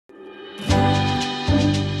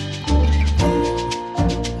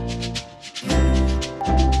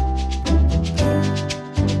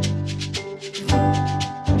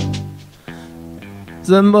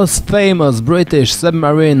The most famous British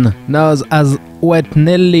submarine known as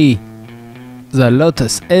Nellie, the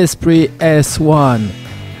Lotus Esprit S1.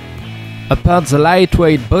 Apart the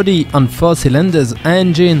lightweight body and 4 cylinders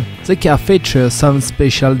engine, the car features some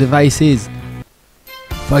special devices.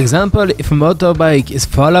 For example, if a motorbike is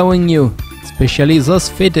following you, especially those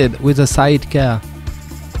fitted with a sidecar,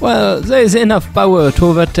 well, there is enough power to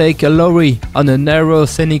overtake a lorry on a narrow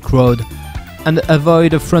scenic road and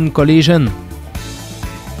avoid a front collision,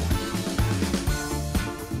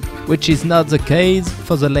 which is not the case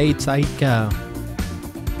for the late sidecar.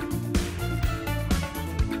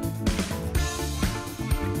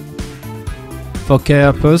 For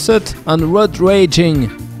car pursuit and road raging,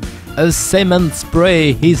 a cement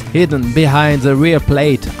spray is hidden behind the rear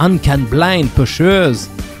plate and can blind pursuers.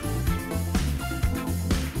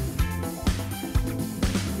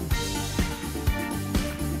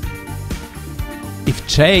 If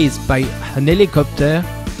chased by an helicopter,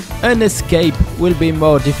 an escape will be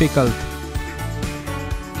more difficult,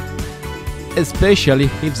 especially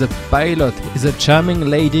if the pilot is a charming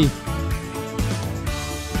lady.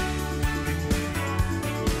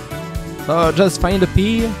 So just find a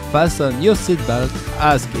pier, fasten your seatbelt,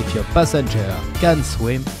 ask if your passenger can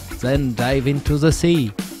swim, then dive into the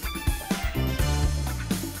sea.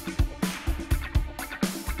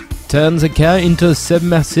 Turn the car into a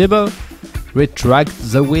submersible, retract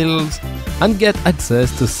the wheels, and get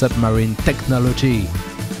access to submarine technology.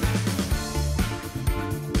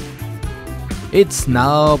 It's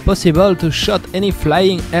now possible to shoot any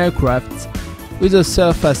flying aircraft with a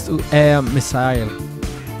surface-to-air missile.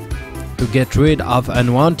 To get rid of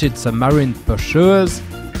unwanted submarine pursuers,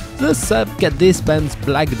 the sub can dispense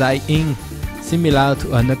black dye ink similar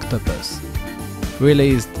to an octopus,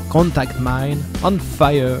 release contact mine, and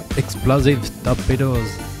fire explosive torpedoes.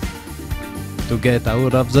 To get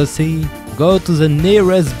out of the sea, go to the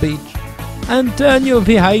nearest beach and turn your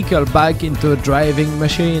vehicle back into a driving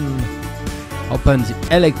machine. Open the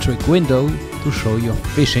electric window to show your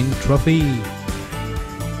fishing trophy.